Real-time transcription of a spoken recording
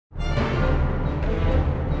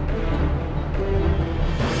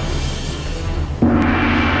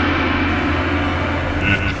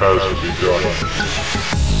has begun.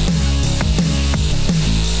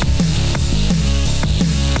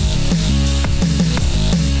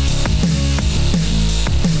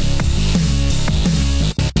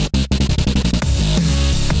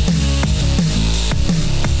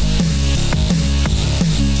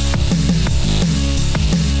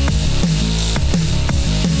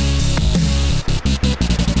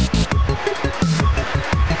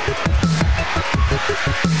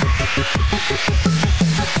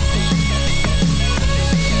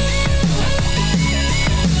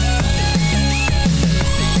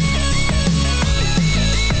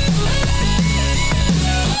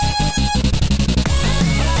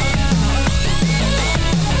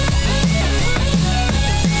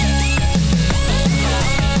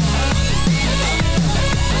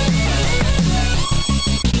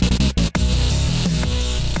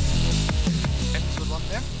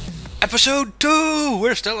 Episode 2!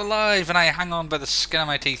 We're still alive, and I hang on by the skin of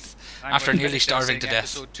my teeth after nearly starving to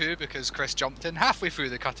death. Episode 2 because Chris jumped in halfway through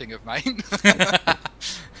the cutting of mine.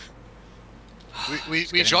 we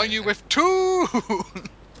join you with 2!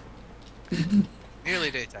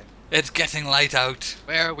 Nearly daytime. It's getting light out.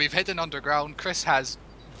 Where we've hidden underground. Chris has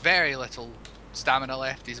very little stamina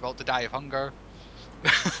left. He's about to die of hunger.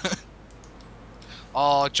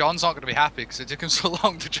 Oh, John's not going to be happy because it took him so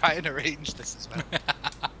long to try and arrange this as well.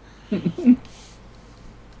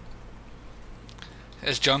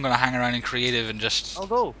 Is John going to hang around in creative and just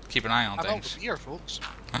keep an eye on things? Here, folks.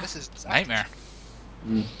 This is nightmare.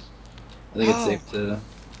 I think it's safe to.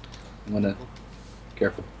 I'm gonna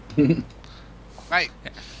careful. Right,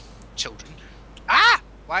 children. Ah!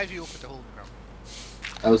 Why have you opened the hole in the ground?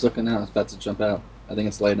 I was looking out. I was about to jump out. I think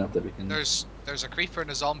it's light enough that we can. There's a creeper and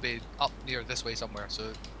a zombie up near this way somewhere.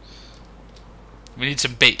 So we need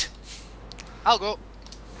some bait. I'll go.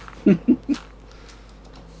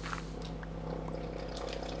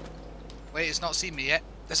 Wait, it's not seen me yet.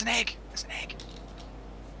 There's an egg! There's an egg!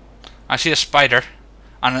 I see a spider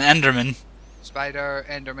and an enderman. Spider,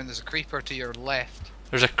 enderman, there's a creeper to your left.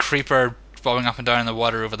 There's a creeper bobbing up and down in the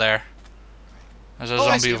water over there. There's a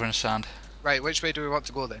zombie over in the sand. Right, which way do we want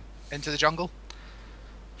to go then? Into the jungle?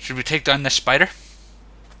 Should we take down this spider?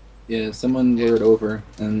 Yeah, someone lure it over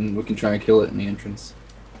and we can try and kill it in the entrance.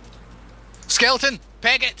 Skeleton!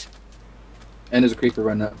 Peg it! And there's a creeper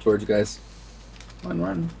running up towards you guys.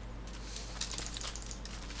 Run.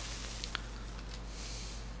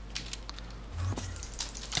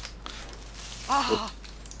 Ah!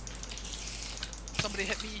 Somebody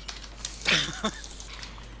hit me.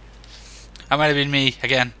 That might have been me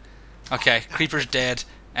again. Okay, creeper's dead.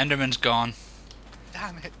 Enderman's gone.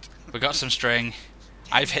 Damn it. We got some string.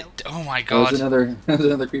 I've hit. Oh my god. There's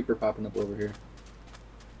another creeper popping up over here.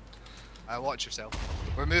 Watch yourself.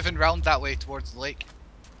 We're moving round that way towards the lake.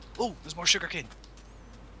 Oh, there's more sugarcane.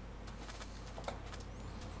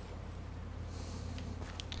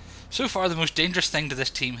 So far, the most dangerous thing to this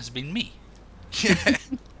team has been me. Yeah.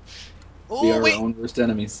 Oh, we are wait. our own worst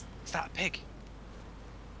enemies. Is that a pig?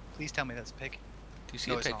 Please tell me that's a pig. Do you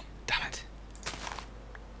see a pig? Not. Damn it.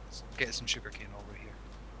 Let's get some sugarcane over here.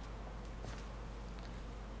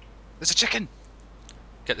 There's a chicken!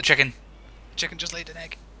 Get the chicken. Chicken just laid an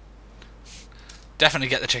egg. Definitely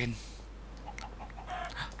get the chicken.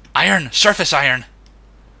 Iron! Surface iron!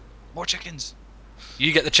 More chickens!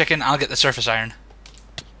 You get the chicken, I'll get the surface iron.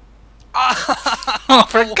 Oh,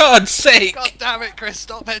 for God's sake! God damn it, Chris,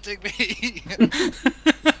 stop hitting me!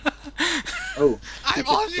 Oh, I'm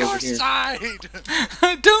on your side!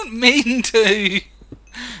 I don't mean to!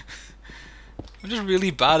 I'm just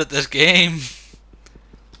really bad at this game.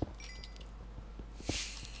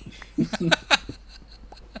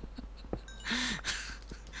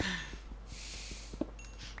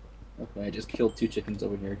 Okay, I just killed 2 chickens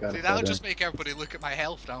over here. See, that'll just make everybody look at my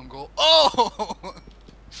health now and go, oh!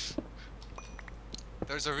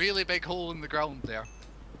 There's a really big hole in the ground there.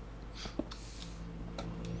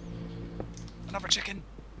 Another chicken.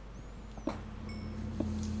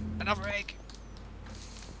 Another egg.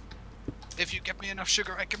 If you give me enough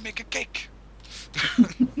sugar, I can make a cake.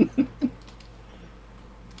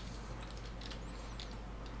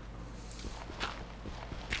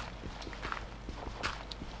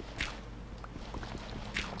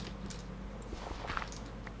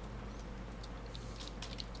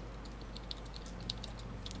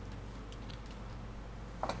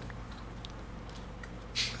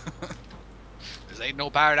 This ain't no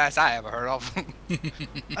paradise I ever heard of.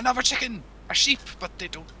 Another chicken! A sheep, but they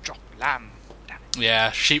don't drop lamb. Damn it.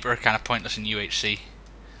 Yeah, sheep are kind of pointless in UHC.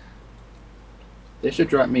 They should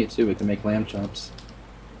drop meat too, we can make lamb chops.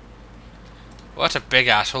 What a big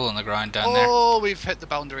asshole on the ground down there. Oh, we've hit the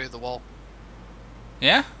boundary of the wall.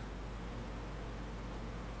 Yeah?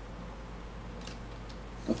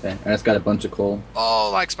 Okay, I just got a bunch of coal. Oh,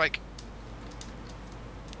 lag spike.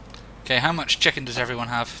 Okay, how much chicken does everyone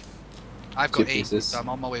have? I've got 2 8, pieces. so I'm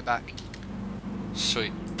on my way back.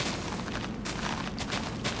 Sweet.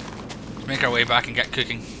 Let's make our way back and get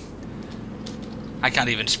cooking. I can't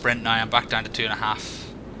even sprint now, I'm back down to 2.5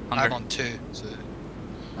 hunger. I'm on 2, so...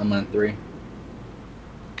 I'm on 3.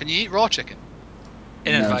 Can you eat raw chicken?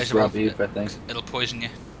 No, it's Inadvisable. raw beef, I think. It'll poison you.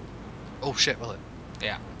 Oh shit, will it?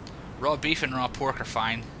 Yeah. Raw beef and raw pork are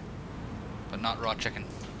fine, but not raw chicken.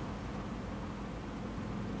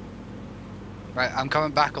 Right, I'm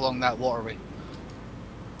coming back along that waterway.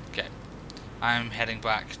 Okay. I'm heading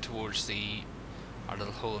back towards our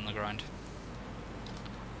little hole in the ground.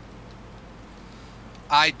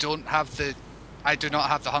 I do not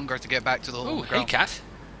have the hunger to get back to the hole in Oh, the hey ground. cat.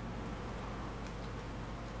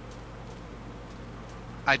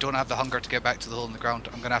 I don't have the hunger to get back to the hole in the ground.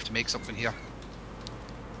 I'm gonna have to make something here.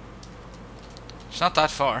 It's not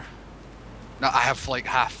that far. No, I have like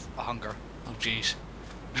half a hunger. Oh jeez.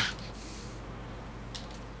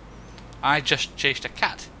 I just chased a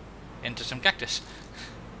cat into some cactus.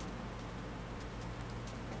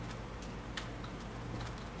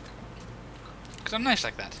 Cause I'm nice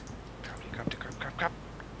like that. Crap.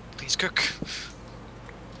 Please cook.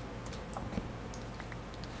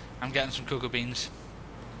 I'm getting some cocoa beans.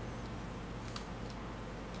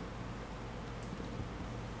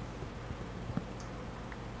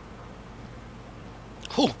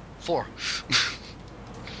 Oh, 4.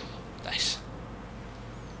 Nice.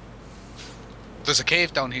 There's a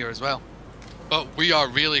cave down here as well. But we are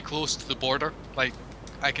really close to the border. Like,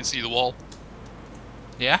 I can see the wall.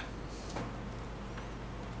 Yeah?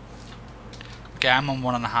 Okay, I'm on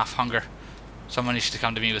 1.5 hunger. Someone needs to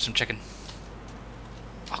come to me with some chicken.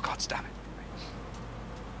 Oh god damn it.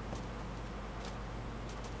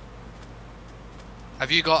 Have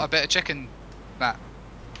you got a bit of chicken, Matt?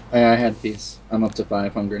 I had a piece. I'm up to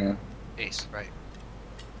 5 hunger now. Ace, right.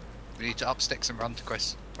 We need to up sticks and run to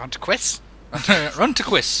quiz. Run to quiz? Run to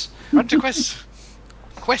quiz. Run to quiz!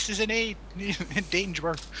 Quiz is in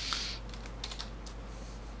danger.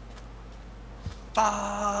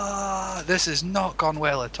 Ah, this has not gone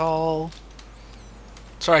well at all.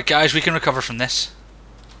 It's alright guys, we can recover from this.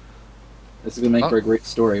 This is gonna make Oh. for a great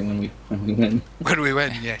story when we win. When we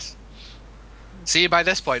win, yes. See, by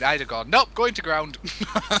this point, I'd have gone, nope, going to ground.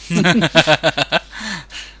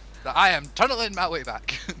 I am tunneling my way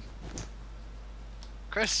back.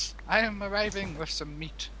 Chris, I am arriving with some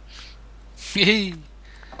meat. Yay.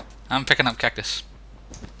 I'm picking up cactus.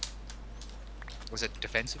 Was it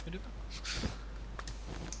defensive maneuver?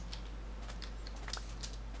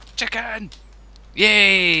 Chicken!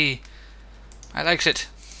 Yay! I likes it.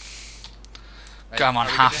 Right, Come on, are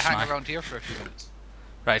we half gonna hang now. around here for a few minutes?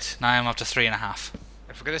 Right, now I'm up to 3.5.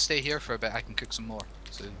 If we're gonna stay here for a bit, I can cook some more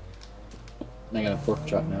soon. I got a pork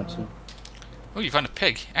chop now too. Oh, you found a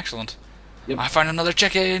pig. Excellent. Yep. I found another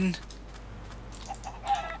chicken.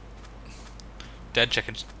 Dead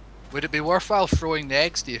chickens. Would it be worthwhile throwing the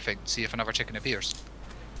eggs, do you think, to see if another chicken appears?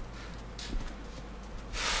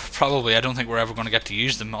 Probably. I don't think we're ever going to get to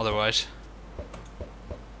use them otherwise.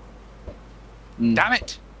 Mm. Damn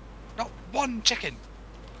it! Not one chicken!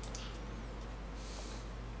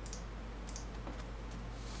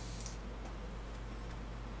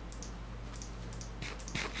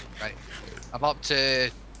 Right. I'm up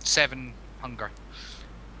to 7 hunger.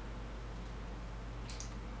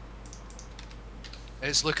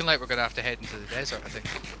 It's looking like we're going to have to head into the desert, I think.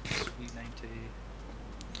 390.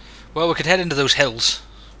 Well, we could head into those hills.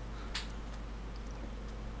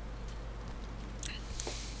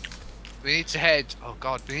 We need to head, oh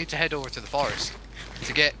god, we need to head over to the forest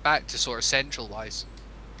to get back to sort of central wise.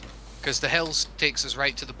 Because the hills takes us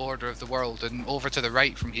right to the border of the world, and over to the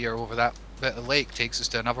right from here, over that bit of lake, takes us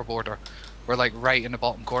to another border. We're like right in the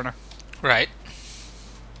bottom corner. Right.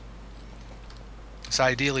 So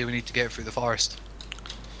ideally we need to get through the forest.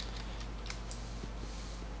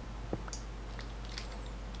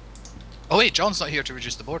 Oh wait, John's not here to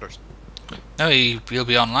reduce the borders. No, he'll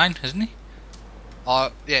be online, isn't he? Yeah,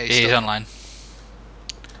 He's still online.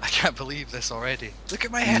 I can't believe this already. Look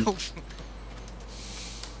at my Mm. health.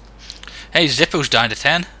 Hey, Zippo's down to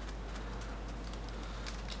 10.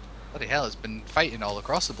 Bloody hell, it's been fighting all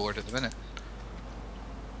across the board at the minute.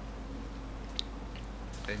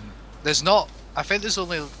 And there's not, I think there's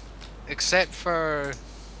only, except for,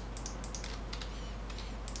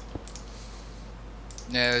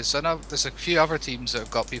 yeah, there's a few other teams that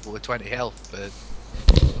have got people with 20 health, but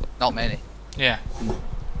not many. Yeah.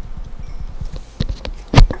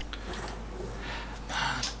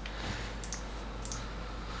 Man.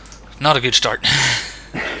 Not a good start.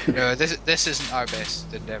 No, this isn't our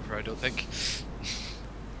best endeavour, I don't think.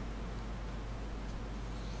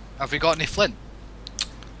 Have we got any flint?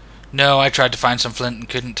 No, I tried to find some flint and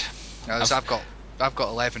couldn't. No, so I've got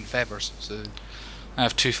 11 feathers, so I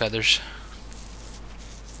have 2 feathers.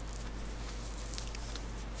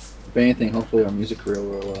 If anything, hopefully our music career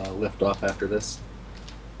will lift off after this.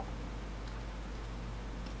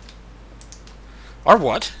 Or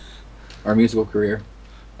what? Our musical career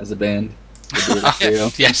as a band. The trio.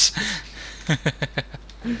 Yes.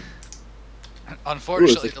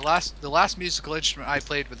 unfortunately, the last musical instrument I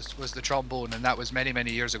played with was the trombone, and that was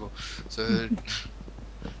many years ago. So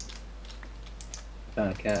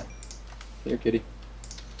Found a cat. Here, kitty.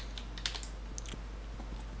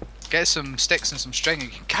 get some sticks and some string, and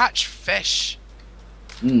you can catch fish.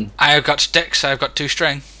 I've got sticks. I've got 2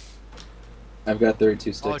 string. I've got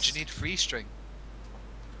 32 sticks. Oh, do you need free string?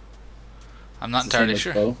 I'm not It's the same entirely as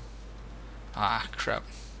sure. bow. Ah, crap.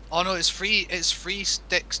 Oh no, it's free. It's free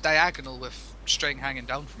sticks diagonal with string hanging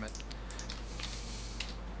down from it.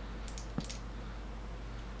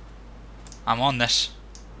 I'm on this.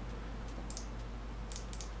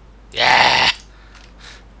 Yeah.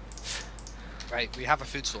 Right, we have a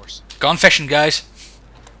food source. Gone fishing, guys.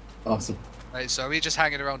 Awesome. Right, so are we just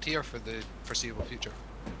hanging around here for the foreseeable future?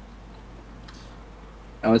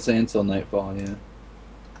 I would say until nightfall, yeah.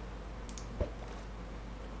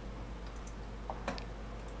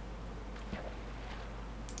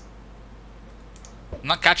 I'm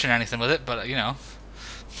not catching anything with it, but you know.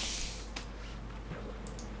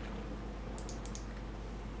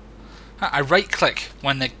 I right click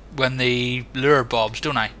when the lure bobs,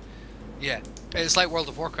 don't I? Yeah, it's like World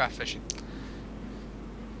of Warcraft fishing.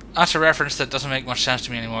 That's a reference that doesn't make much sense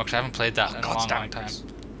to me anymore because I haven't played that in a long damn time. it.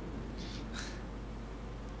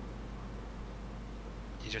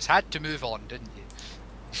 You just had to move on, didn't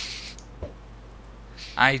you?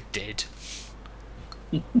 I did.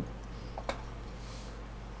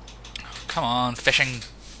 Come on, fishing.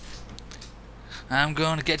 I'm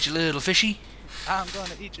gonna get you, little fishy. I'm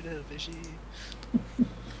gonna eat you, little fishy.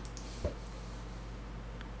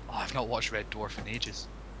 Oh, I've not watched Red Dwarf in ages.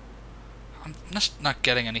 I'm just not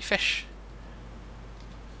getting any fish.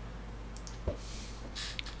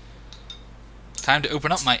 Time to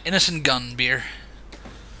open up my innocent gun beer.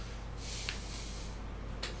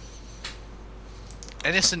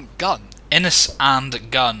 Innocent gun? Innis and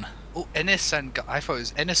gun. Oh, innocent gun. I thought it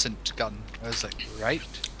was innocent gun. I was like, right?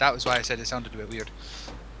 That was why I said it sounded a bit weird.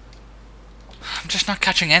 I'm just not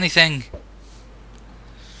catching anything.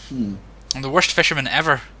 I'm the worst fisherman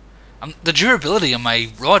ever. The durability on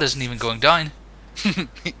my rod isn't even going down.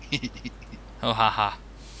 Oh haha.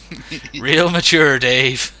 Real mature,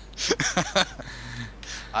 Dave.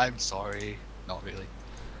 I'm sorry. Not really.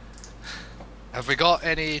 Have we got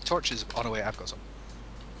any torches? Oh no, wait, I've got some.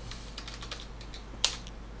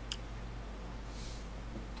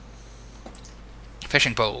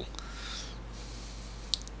 Fishing pole.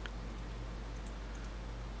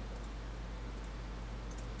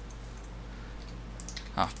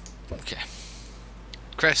 Oh, okay.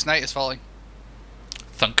 Chris, night is falling.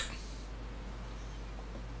 Thunk.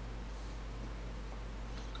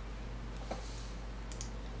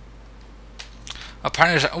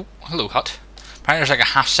 Apparently there's oh, hello hut. Apparently there's like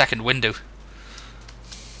a half-second window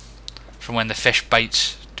from when the fish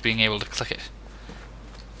bites to being able to click it.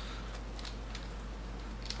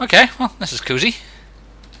 Okay, well, this is cozy.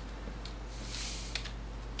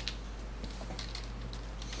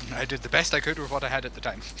 I did the best I could with what I had at the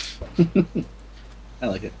time. I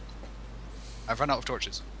like it. I've run out of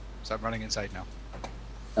torches, so I'm running inside now.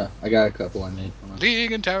 Oh, I got a couple I made. Hold on.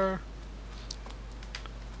 Fleeing in terror.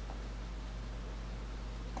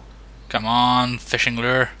 Come on, fishing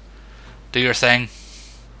lure. Do your thing.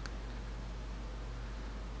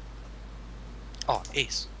 Oh,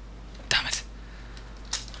 ace. Damn it.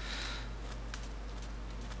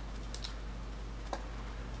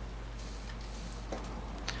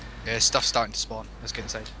 Yeah, stuff's starting to spawn. Let's get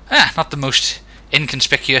inside. Ah, not the most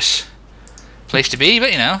inconspicuous place to be,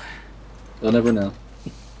 but you know. You'll never know.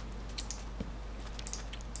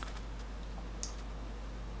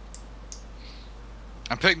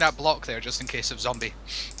 I'm putting that block there just in case of zombie.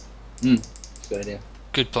 Good idea.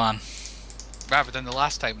 Good plan. Rather than the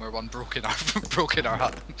last time where one broke in our broke in our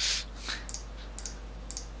hut.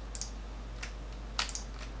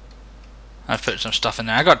 I've put some stuff in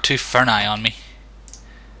there. I got 2 ferni on me.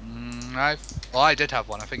 Well, I did have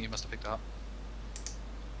one. I think you must have picked it up.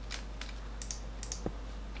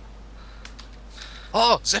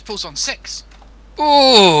 Oh, Zippo's on 6.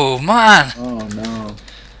 Oh man! Oh no.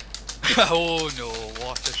 Oh no,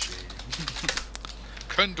 what a shame.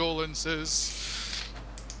 Condolences.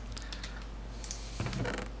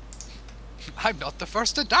 I'm not the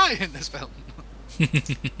first to die in this film.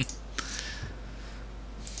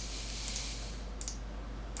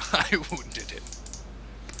 I wounded him.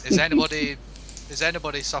 Is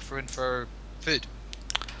anybody suffering for food?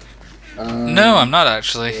 No, I'm not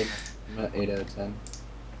actually. I'm at 8 out of 10.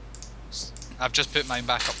 I've just put mine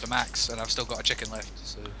back up to max, and I've still got a chicken left.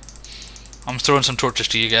 So. I'm throwing some torches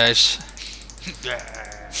to you guys.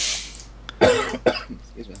 Excuse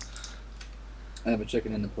me. I have a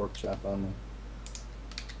chicken in the pork chop on me.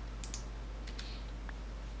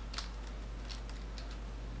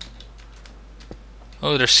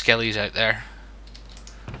 Oh, there's skellies out there.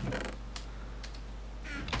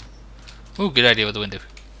 Oh, good idea with the window.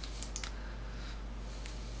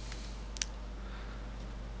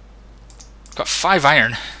 Got 5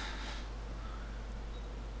 iron.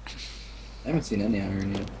 I haven't seen any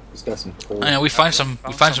iron yet. Just got some coal. I know we found some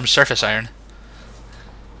surface iron.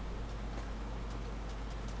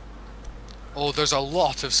 Oh, there's a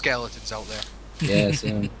lot of skeletons out there. Yeah,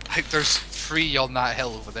 soon. Like there's 3 on that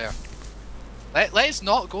hill over there. Let's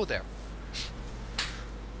not go there.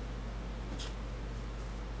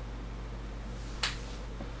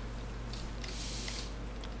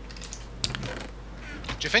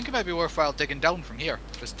 Do you think it might be worthwhile digging down from here,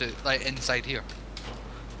 just to like inside here?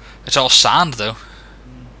 It's all sand though.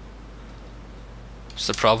 That's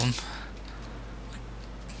the problem.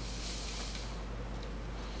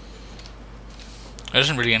 There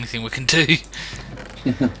isn't really anything we can do.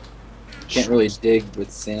 Can't really dig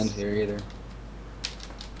with sand here either.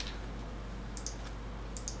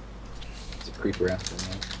 There's a creeper after me.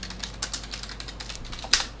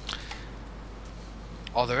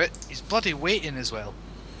 Oh, he's bloody waiting as well.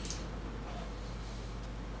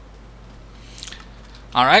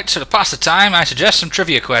 Alright, so to pass the time, I suggest some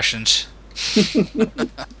trivia questions.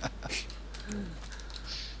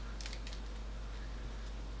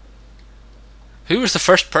 Who was the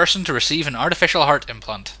first person to receive an artificial heart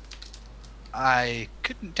implant? I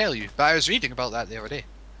couldn't tell you, but I was reading about that the other day.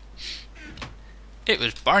 It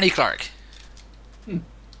was Barney Clark.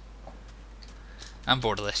 I'm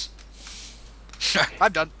bored of this.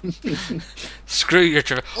 I'm done. Screw your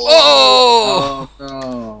trivia. Oh! Oh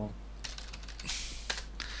no.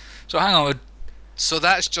 So hang on. So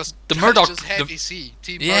that's just The Murdoch. Just heavy C.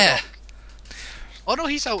 Team Yeah. Murdoch. Oh no,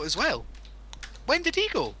 he's out as well. When did he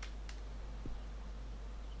go?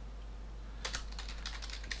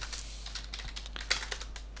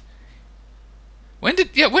 When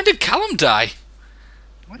did Callum die?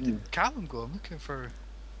 When did Callum go? I'm looking for.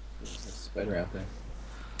 There's a spider out there.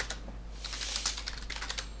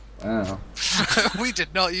 Wow. We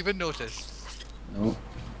did not even notice. Nope.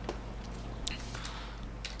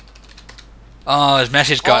 Oh, his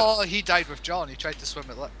message got. Oh, he died with John. He tried to swim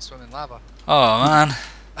in lava. Oh man.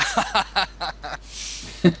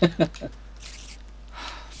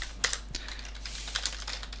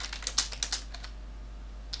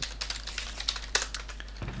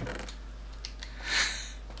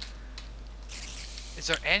 Is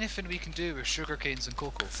there anything we can do with sugar canes and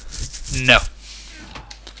cocoa? No.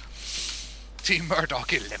 Team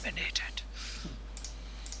Murdoch eliminated.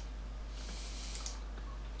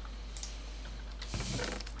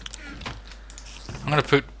 I'm gonna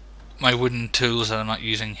put my wooden tools that I'm not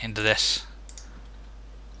using into this,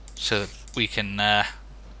 so that we can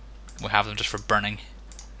we have them just for burning.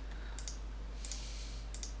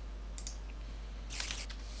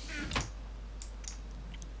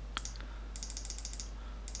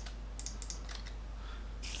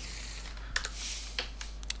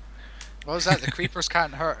 What was that? The creepers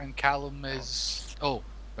can't hurt and Callum is... Oh,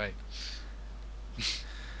 right.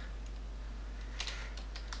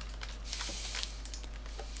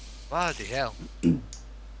 Bloody hell.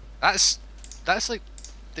 That's like...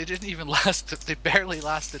 They didn't even last... They barely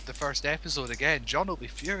lasted the first episode again. John will be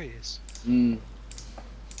furious. Mm.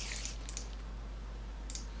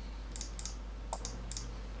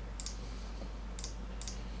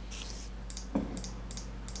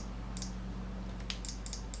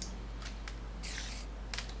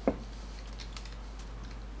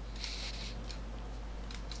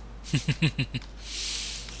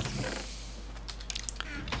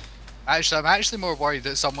 Actually, I'm actually more worried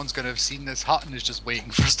that someone's going to have seen this hut and is just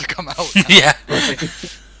waiting for us to come out now. Yeah.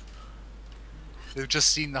 They've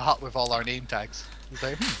just seen the hut with all our name tags. It's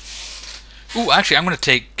like, Ooh, actually, I'm gonna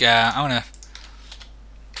take. I'm gonna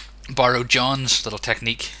borrow John's little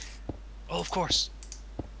technique. oh, of course.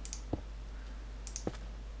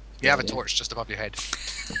 You have a torch just above your head.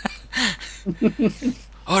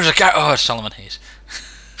 Oh, there's a cat. Oh, it's Solomonhayes.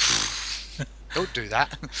 Don't do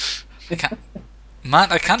that. Can't.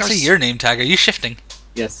 Matt, I can't see your name tag. Are you shifting?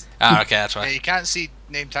 Yes. Ah, okay, that's Yeah, why. you can't see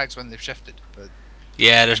name tags when they've shifted, but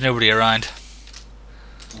Yeah, there's nobody around.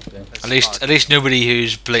 Okay. that's At least nobody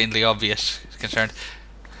who's blatantly obvious is concerned.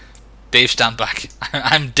 Dave, stand back.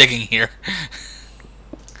 I'm digging here.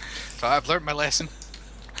 So I've learnt my lesson.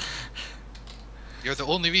 You're the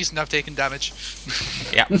only reason I've taken damage.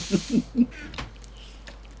 Yeah.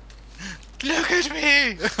 Look at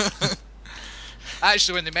me!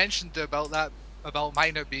 Actually, when they mentioned about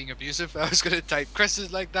Miner being abusive, I was gonna type, Chris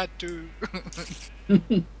is like that too.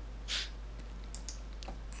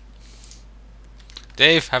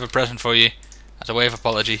 Dave, have a present for you as a way of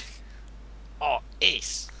apology. Oh,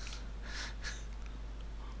 ace!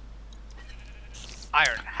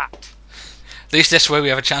 Iron hat. At least this way we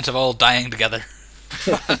have a chance of all dying together.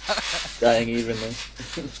 Dying evenly.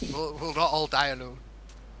 We'll not all die alone.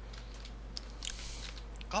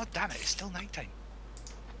 God damn it, it's still nighttime.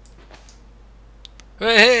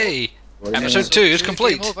 Hey! What do you Episode mean? 2 is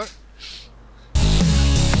complete. Game over.